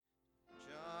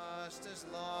Just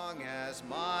as long as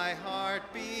my heart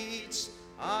beats,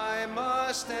 I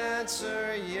must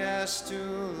answer yes to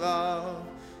love.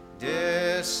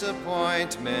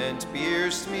 Disappointment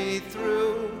pierced me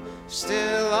through,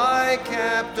 still I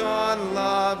kept on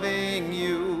loving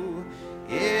you.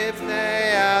 If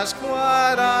they ask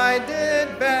what I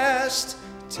did best,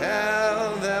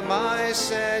 tell them I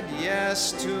said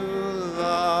yes to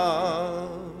love.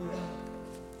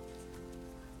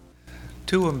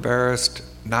 Too embarrassed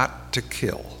not to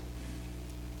kill.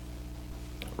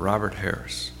 Robert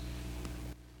Harris.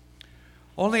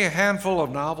 Only a handful of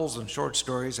novels and short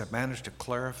stories have managed to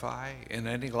clarify in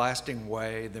any lasting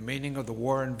way the meaning of the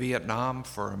war in Vietnam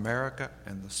for America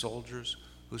and the soldiers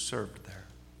who served there.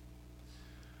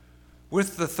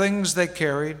 With the things they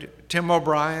carried, Tim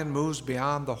O'Brien moves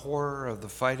beyond the horror of the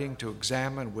fighting to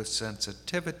examine with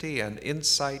sensitivity and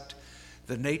insight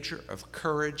the nature of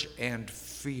courage and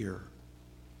fear,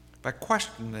 by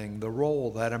questioning the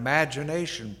role that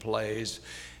imagination plays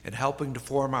in helping to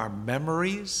form our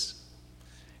memories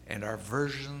and our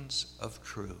versions of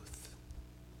truth.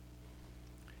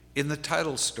 In the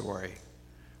title story,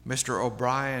 Mr.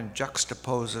 O'Brien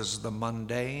juxtaposes the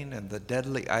mundane and the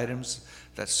deadly items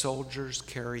that soldiers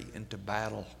carry into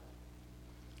battle.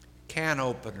 Can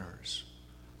openers,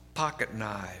 pocket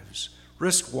knives,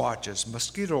 wristwatches,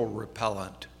 mosquito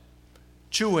repellent,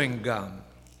 chewing gum,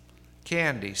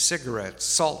 candy, cigarettes,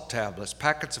 salt tablets,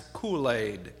 packets of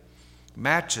Kool-Aid,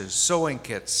 matches, sewing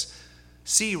kits,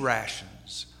 sea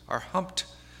rations are humped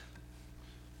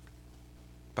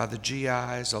by the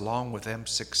GIs along with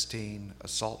M16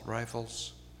 assault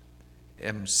rifles,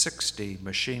 M60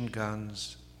 machine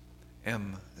guns,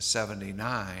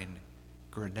 M79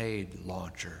 grenade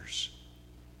launchers.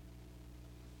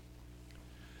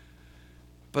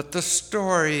 But the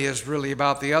story is really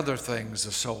about the other things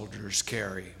the soldiers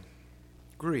carry: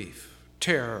 grief,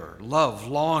 terror, love,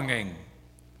 longing,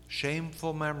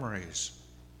 shameful memories,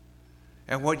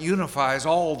 and what unifies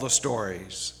all the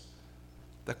stories,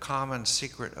 the common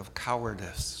secret of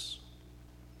cowardice.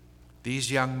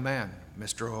 These young men,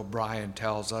 Mr. O'Brien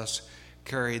tells us,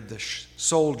 carried the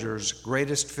soldiers'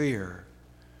 greatest fear,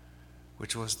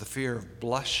 which was the fear of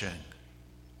blushing.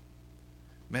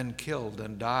 Men killed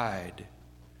and died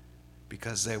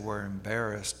because they were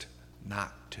embarrassed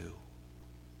not to.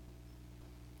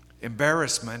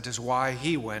 Embarrassment is why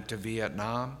he went to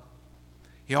Vietnam.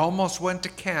 He almost went to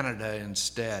Canada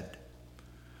instead.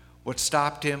 What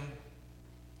stopped him,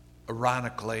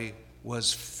 ironically,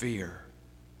 was fear.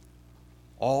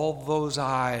 All those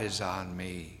eyes on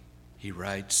me, he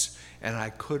writes, and I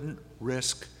couldn't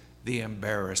risk the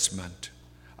embarrassment.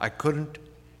 I couldn't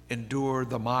endure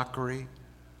the mockery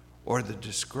or the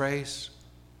disgrace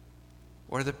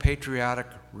or the patriotic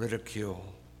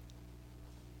ridicule.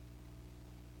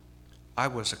 I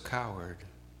was a coward.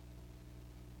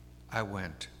 I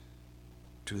went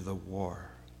to the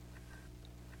war.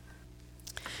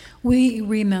 We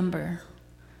Remember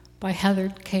by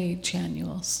Heather K.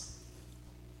 Januels.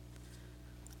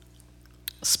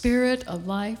 Spirit of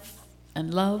life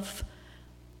and love,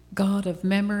 God of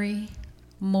memory,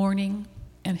 mourning,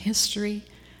 and history,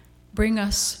 bring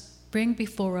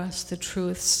before us the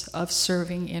truths of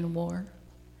serving in war.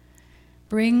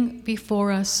 Bring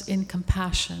before us in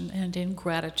compassion and in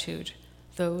gratitude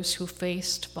those who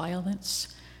faced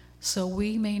violence, so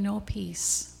we may know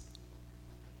peace.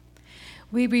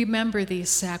 We remember these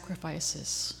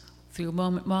sacrifices through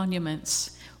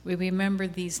monuments. We remember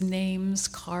these names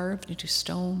carved into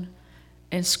stone.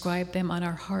 Inscribe them on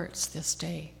our hearts this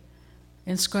day.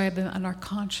 Inscribe them on our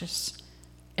conscience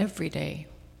every day.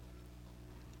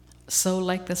 So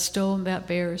like the stone that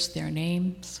bears their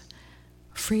names,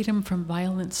 freedom from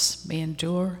violence may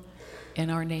endure in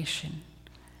our nation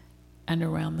and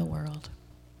around the world.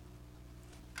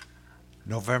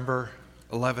 November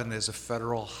 11 is a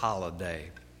federal holiday.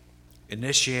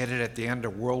 Initiated at the end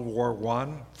of World War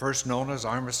I, first known as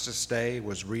Armistice Day,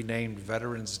 was renamed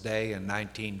Veterans Day in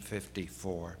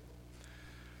 1954.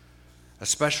 A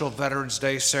special Veterans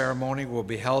Day ceremony will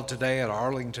be held today at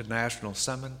Arlington National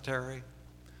Cemetery,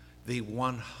 the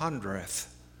 100th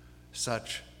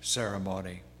such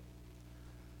ceremony.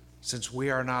 Since we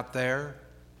are not there,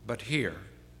 but here,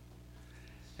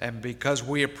 and because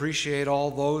we appreciate all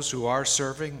those who are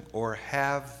serving or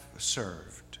have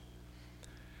served,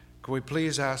 could we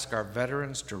please ask our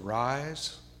veterans to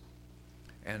rise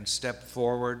and step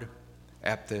forward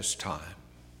at this time?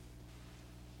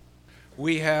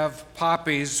 We have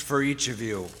poppies for each of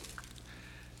you.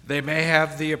 They may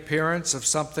have the appearance of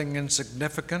something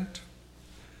insignificant,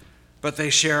 but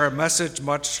they share a message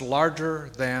much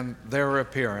larger than their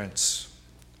appearance.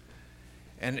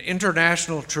 An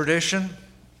international tradition,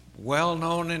 well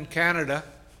known in Canada,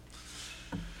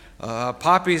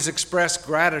 poppies express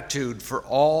gratitude for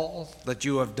all that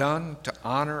you have done to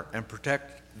honor and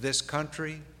protect this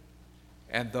country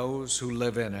and those who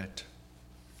live in it.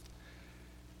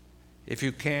 If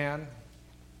you can,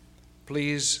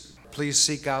 please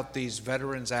seek out these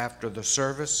veterans after the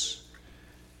service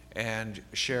and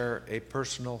share a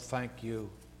personal thank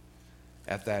you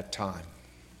at that time.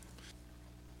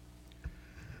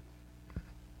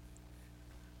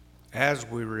 As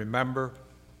we remember,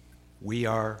 we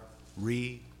are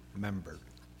remembered.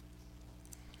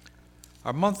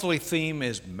 Our monthly theme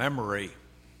is memory,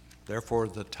 therefore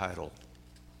the title.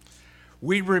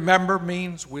 We remember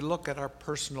means we look at our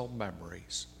personal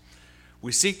memories.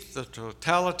 We seek the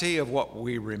totality of what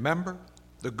we remember,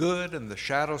 the good and the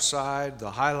shadow side,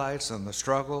 the highlights and the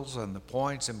struggles and the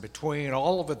points in between,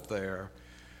 all of it there.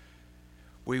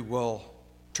 We will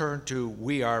turn to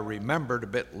We Are Remembered a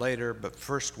bit later, but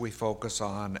first we focus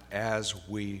on As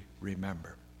We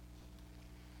Remember.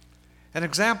 An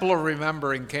example of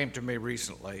remembering came to me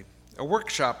recently. A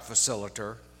workshop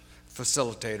facilitator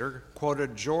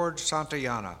quoted George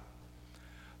Santayana.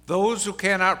 Those who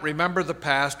cannot remember the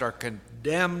past are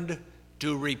condemned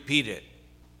to repeat it.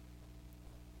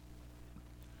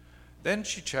 Then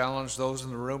she challenged those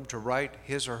in the room to write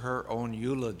his or her own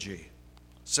eulogy,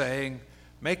 saying,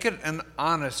 make it an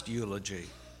honest eulogy.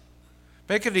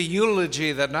 Make it a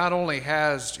eulogy that not only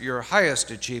has your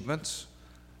highest achievements,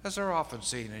 as are often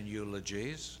seen in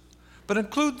eulogies, but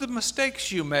include the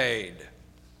mistakes you made,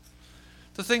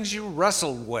 the things you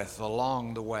wrestled with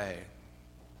along the way.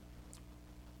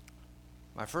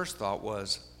 My first thought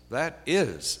was, that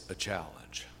is a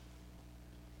challenge.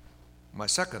 My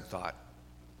second thought,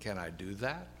 can I do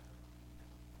that?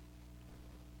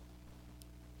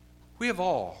 We have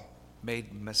all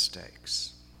made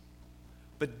mistakes,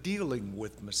 but dealing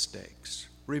with mistakes,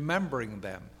 remembering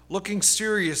them, looking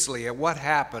seriously at what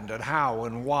happened and how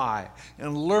and why,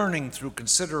 and learning through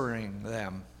considering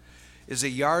them is a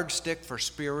yardstick for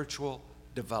spiritual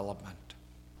development.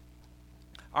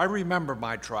 I remember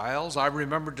my trials. I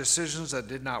remember decisions that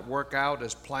did not work out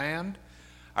as planned.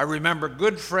 I remember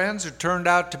good friends who turned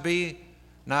out to be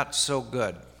not so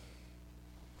good.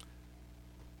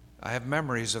 I have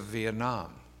memories of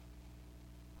Vietnam,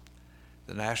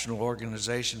 the National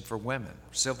Organization for Women,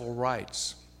 civil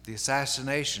rights, the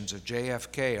assassinations of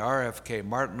JFK, RFK,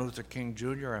 Martin Luther King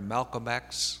Jr., and Malcolm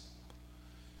X,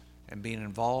 and being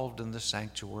involved in the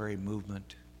sanctuary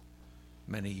movement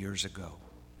many years ago.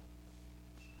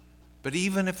 But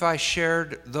even if I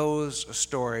shared those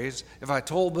stories, if I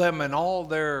told them in all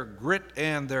their grit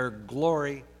and their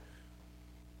glory,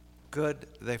 could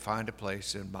they find a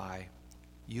place in my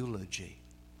eulogy?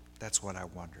 That's what I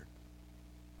wondered.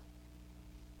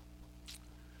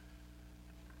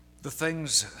 The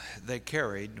things they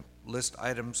carried list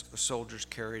items soldiers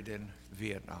carried in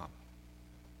Vietnam.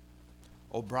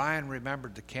 O'Brien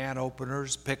remembered the can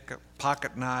openers,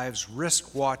 pocket knives,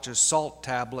 wrist watches, salt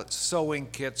tablets, sewing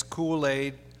kits,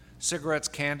 Kool-Aid, cigarettes,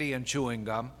 candy, and chewing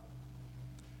gum.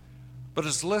 But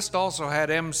his list also had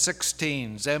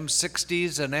M16s,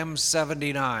 M60s, and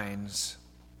M79s.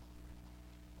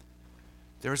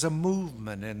 There's a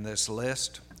movement in this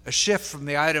list, a shift from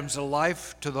the items of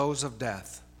life to those of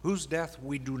death. Whose death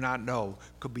we do not know.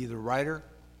 Could be the writer,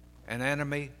 an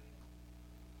enemy,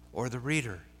 or the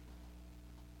reader.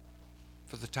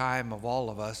 For the time of all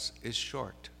of us is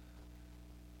short.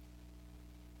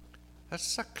 That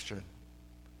section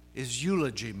is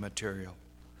eulogy material.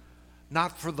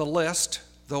 Not for the list,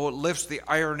 though it lifts the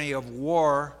irony of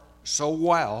war so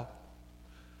well,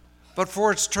 but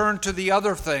for its turn to the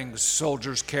other things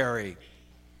soldiers carry: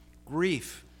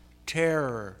 grief,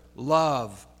 terror,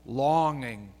 love,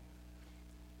 longing,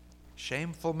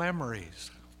 shameful memories,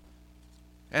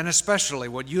 and especially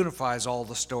what unifies all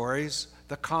the stories,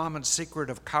 the common secret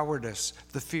of cowardice,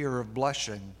 the fear of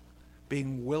blushing,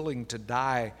 being willing to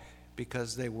die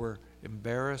because they were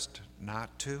embarrassed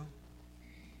not to.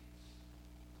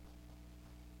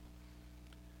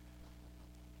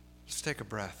 Let's take a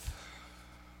breath,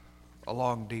 a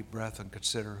long, deep breath, and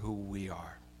consider who we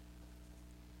are.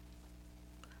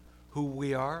 Who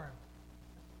we are?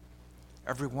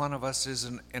 Every one of us is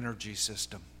an energy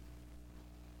system.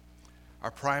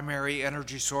 Our primary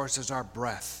energy source is our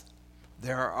breath.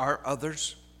 There are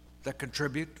others that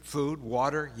contribute: food,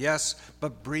 water, yes,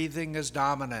 but breathing is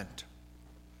dominant.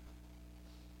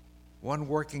 One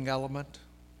working element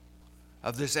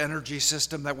of this energy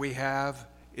system that we have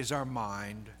is our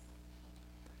mind.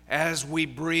 As we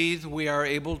breathe, we are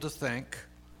able to think.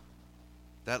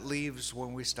 That leaves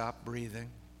when we stop breathing,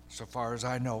 so far as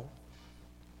I know.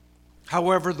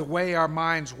 However, the way our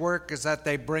minds work is that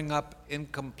they bring up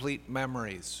incomplete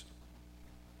memories.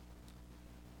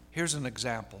 Here's an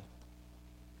example.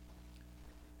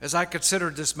 As I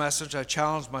considered this message, I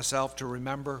challenged myself to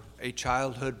remember a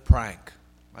childhood prank.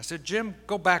 I said, Jim,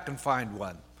 go back and find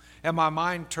one. And my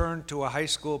mind turned to a high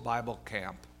school Bible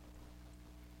camp.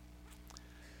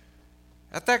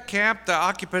 At that camp, the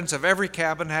occupants of every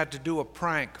cabin had to do a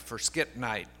prank for skit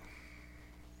night.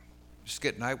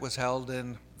 Skit night was held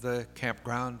in the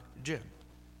campground gym.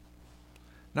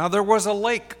 Now, there was a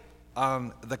lake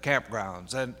on the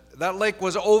campgrounds, and that lake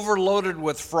was overloaded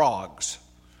with frogs.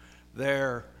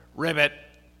 Their ribbit,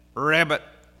 ribbit,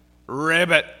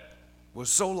 ribbit was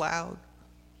so loud,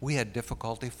 we had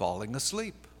difficulty falling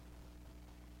asleep.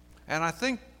 And I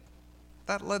think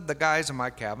that led the guys in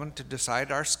my cabin to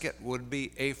decide our skit would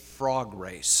be a frog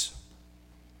race.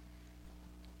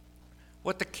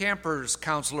 What the campers,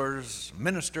 counselors,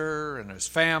 minister, and his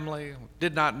family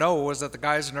did not know was that the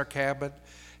guys in our cabin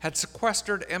had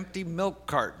sequestered empty milk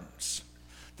cartons.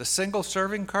 The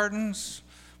single-serving cartons,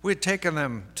 we had taken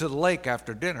them to the lake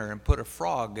after dinner and put a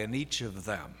frog in each of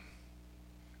them.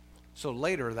 So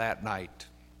later that night,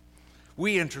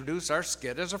 we introduced our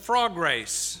skit as a frog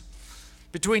race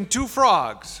between two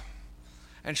frogs.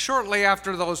 And shortly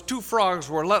after those two frogs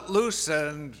were let loose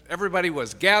and everybody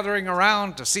was gathering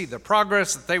around to see the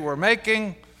progress that they were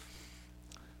making,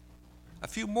 a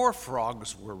few more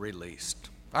frogs were released.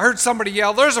 I heard somebody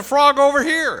yell, "There's a frog over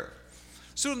here."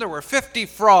 Soon there were 50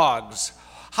 frogs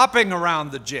hopping around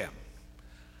the gym.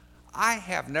 I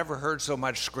have never heard so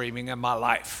much screaming in my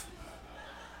life.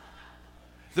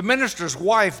 The minister's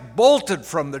wife bolted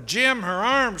from the gym, her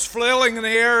arms flailing in the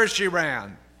air as she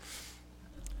ran.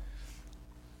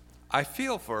 I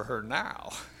feel for her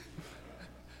now,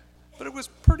 but it was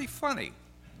pretty funny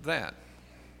then.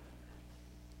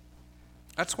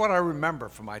 That's what I remember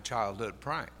from my childhood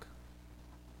prank.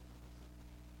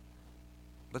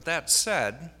 But that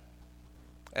said,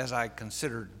 as I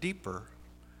considered deeper,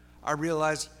 I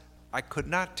realized I could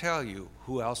not tell you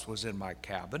who else was in my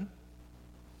cabin.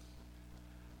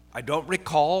 I don't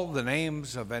recall the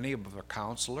names of any of the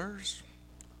counselors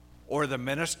or the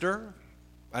minister,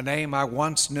 a name I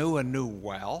once knew and knew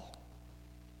well,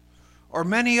 or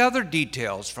many other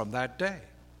details from that day.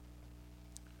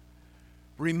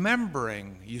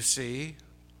 Remembering, you see,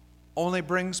 only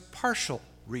brings partial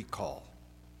recall.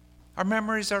 Our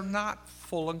memories are not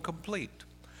full and complete.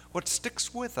 What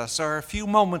sticks with us are a few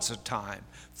moments of time,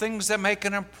 things that make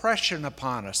an impression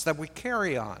upon us that we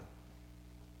carry on.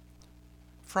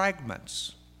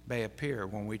 Fragments may appear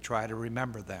when we try to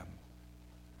remember them,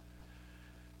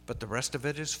 but the rest of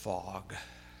it is fog.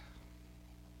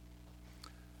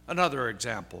 Another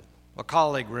example, a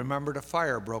colleague remembered a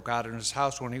fire broke out in his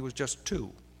house when he was just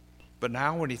 2. But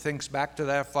now when he thinks back to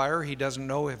that fire, he doesn't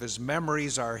know if his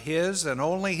memories are his and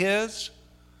only his,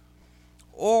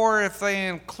 or if they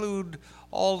include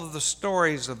all of the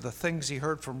stories of the things he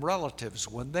heard from relatives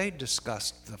when they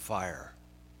discussed the fire.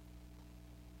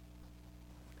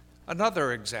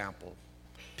 Another example,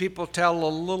 people tell a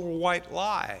little white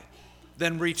lie,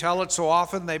 then retell it so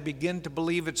often they begin to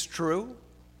believe it's true.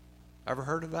 Ever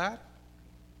heard of that?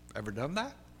 Ever done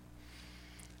that?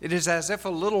 It is as if a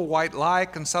little white lie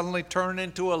can suddenly turn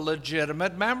into a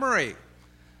legitimate memory.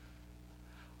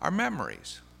 Our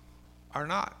memories are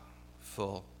not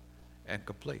full and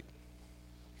complete.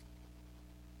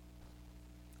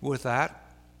 With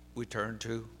that, we turn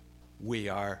to we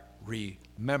are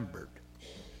remembered.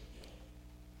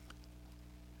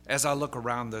 As I look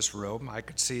around this room, I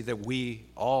could see that we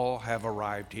all have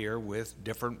arrived here with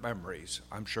different memories.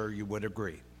 I'm sure you would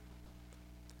agree.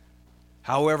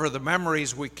 However, the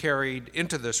memories we carried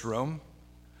into this room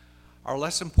are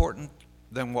less important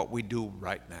than what we do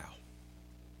right now.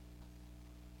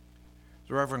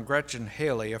 The Reverend Gretchen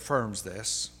Haley affirms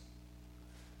this.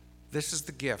 This is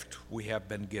the gift we have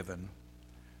been given.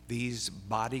 These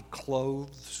body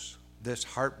clothes, this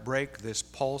heartbreak, this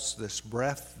pulse, this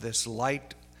breath, this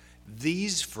light,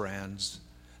 these friends,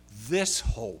 this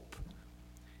hope.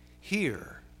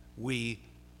 Here we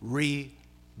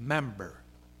remember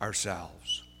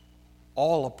ourselves,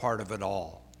 all a part of it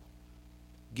all,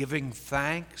 giving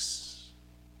thanks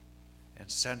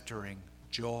and centering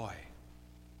joy.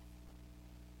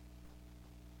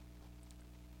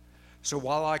 So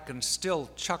while I can still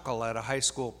chuckle at a high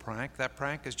school prank, that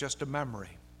prank is just a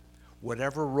memory.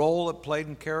 Whatever role it played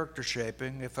in character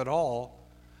shaping, if at all,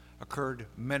 occurred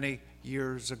many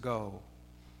years ago.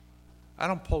 I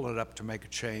don't pull it up to make a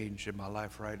change in my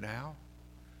life right now.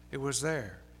 It was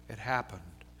there. It happened.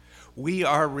 We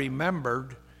are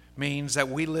remembered means that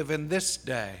we live in this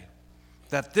day,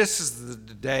 that this is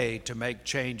the day to make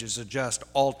changes, adjust,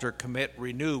 alter, commit,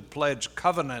 renew, pledge,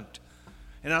 covenant.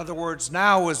 In other words,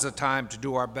 now is the time to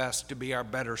do our best to be our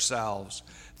better selves.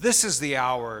 This is the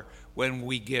hour when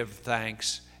we give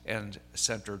thanks and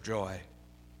center joy.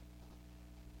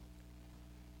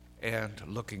 And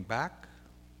looking back,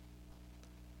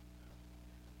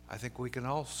 I think we can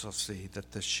also see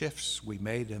that the shifts we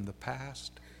made in the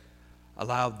past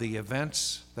allowed the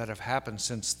events that have happened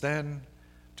since then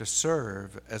to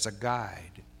serve as a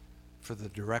guide for the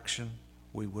direction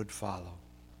we would follow.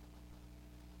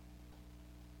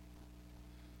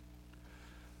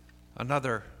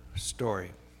 Another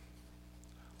story.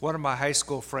 One of my high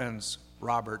school friends,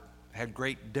 Robert, had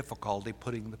great difficulty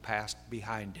putting the past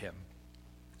behind him.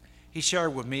 He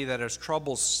shared with me that his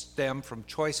troubles stem from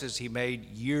choices he made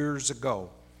years ago.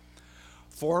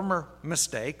 Former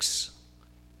mistakes,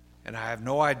 and I have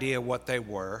no idea what they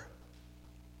were,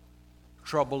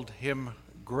 troubled him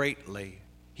greatly.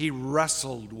 He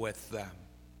wrestled with them.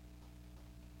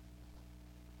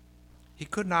 He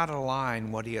could not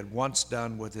align what he had once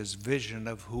done with his vision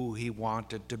of who he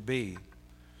wanted to be.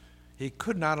 He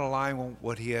could not align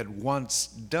what he had once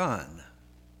done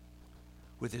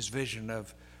with his vision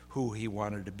of who he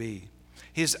wanted to be.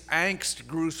 His angst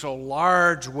grew so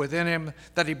large within him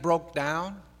that he broke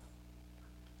down,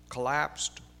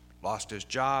 collapsed, lost his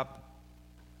job,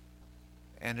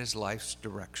 and his life's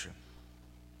direction.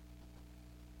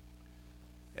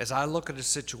 As I look at the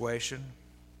situation,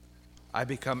 I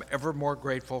become ever more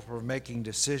grateful for making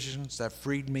decisions that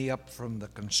freed me up from the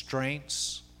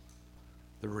constraints,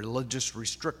 the religious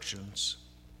restrictions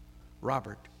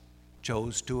Robert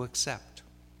chose to accept.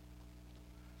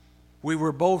 We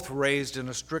were both raised in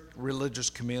a strict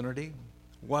religious community,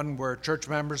 one where church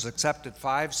members accepted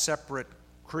 5 separate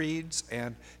creeds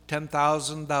and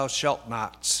 10,000 thou shalt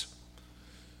nots.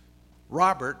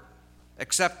 Robert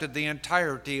accepted the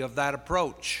entirety of that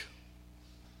approach.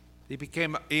 He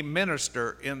became a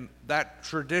minister in that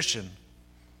tradition.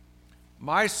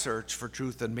 My search for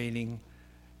truth and meaning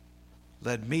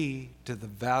led me to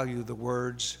value the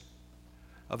words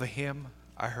of a hymn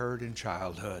I heard in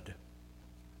childhood.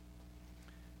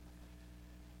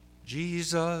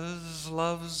 Jesus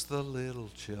loves the little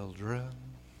children,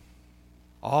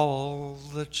 all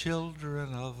the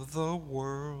children of the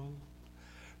world,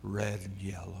 red and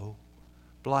yellow,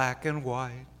 black and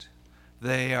white,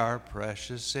 they are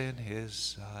precious in his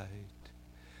sight.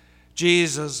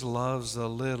 Jesus loves the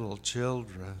little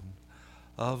children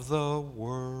of the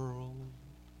world.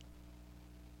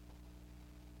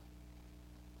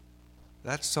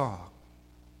 That song,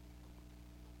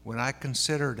 when I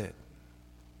considered it,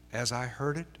 as I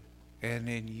heard it, and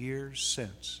in years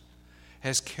since,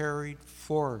 has carried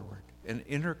forward an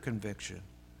inner conviction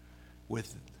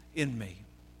within me.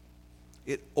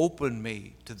 It opened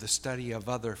me to the study of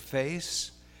other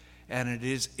faiths, and it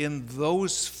is in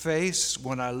those faiths,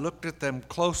 when I looked at them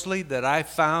closely, that I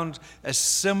found a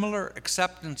similar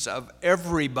acceptance of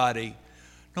everybody,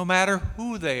 no matter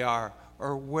who they are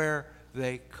or where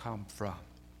they come from.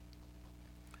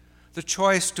 The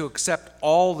choice to accept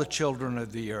all the children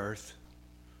of the earth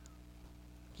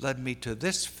led me to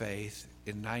this faith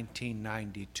in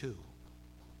 1992.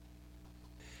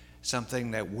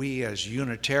 Something that we as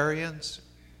Unitarians,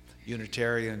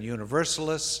 Unitarian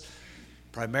Universalists,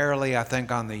 primarily I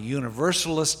think on the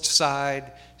Universalist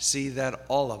side, see that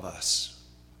all of us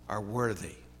are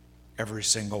worthy, every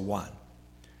single one.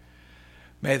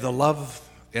 May the love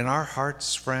in our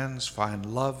hearts, friends, find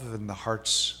love in the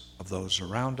hearts of those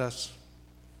around us.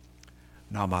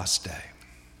 Namaste.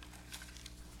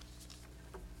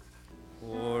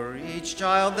 For each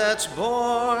child that's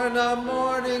born, a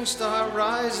morning star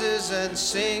rises and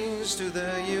sings to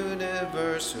the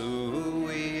universe who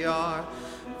we are.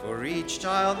 For each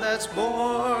child that's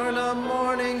born, a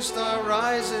morning star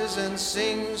rises and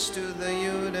sings to the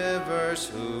universe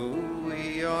who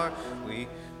we are. We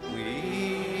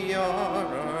are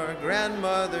our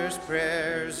grandmother's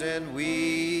prayers, and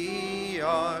we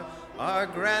are our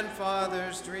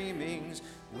grandfather's dreamings.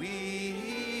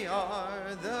 We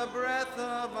are the breath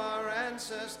of our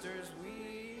ancestors.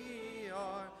 We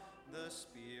are the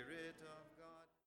spirit of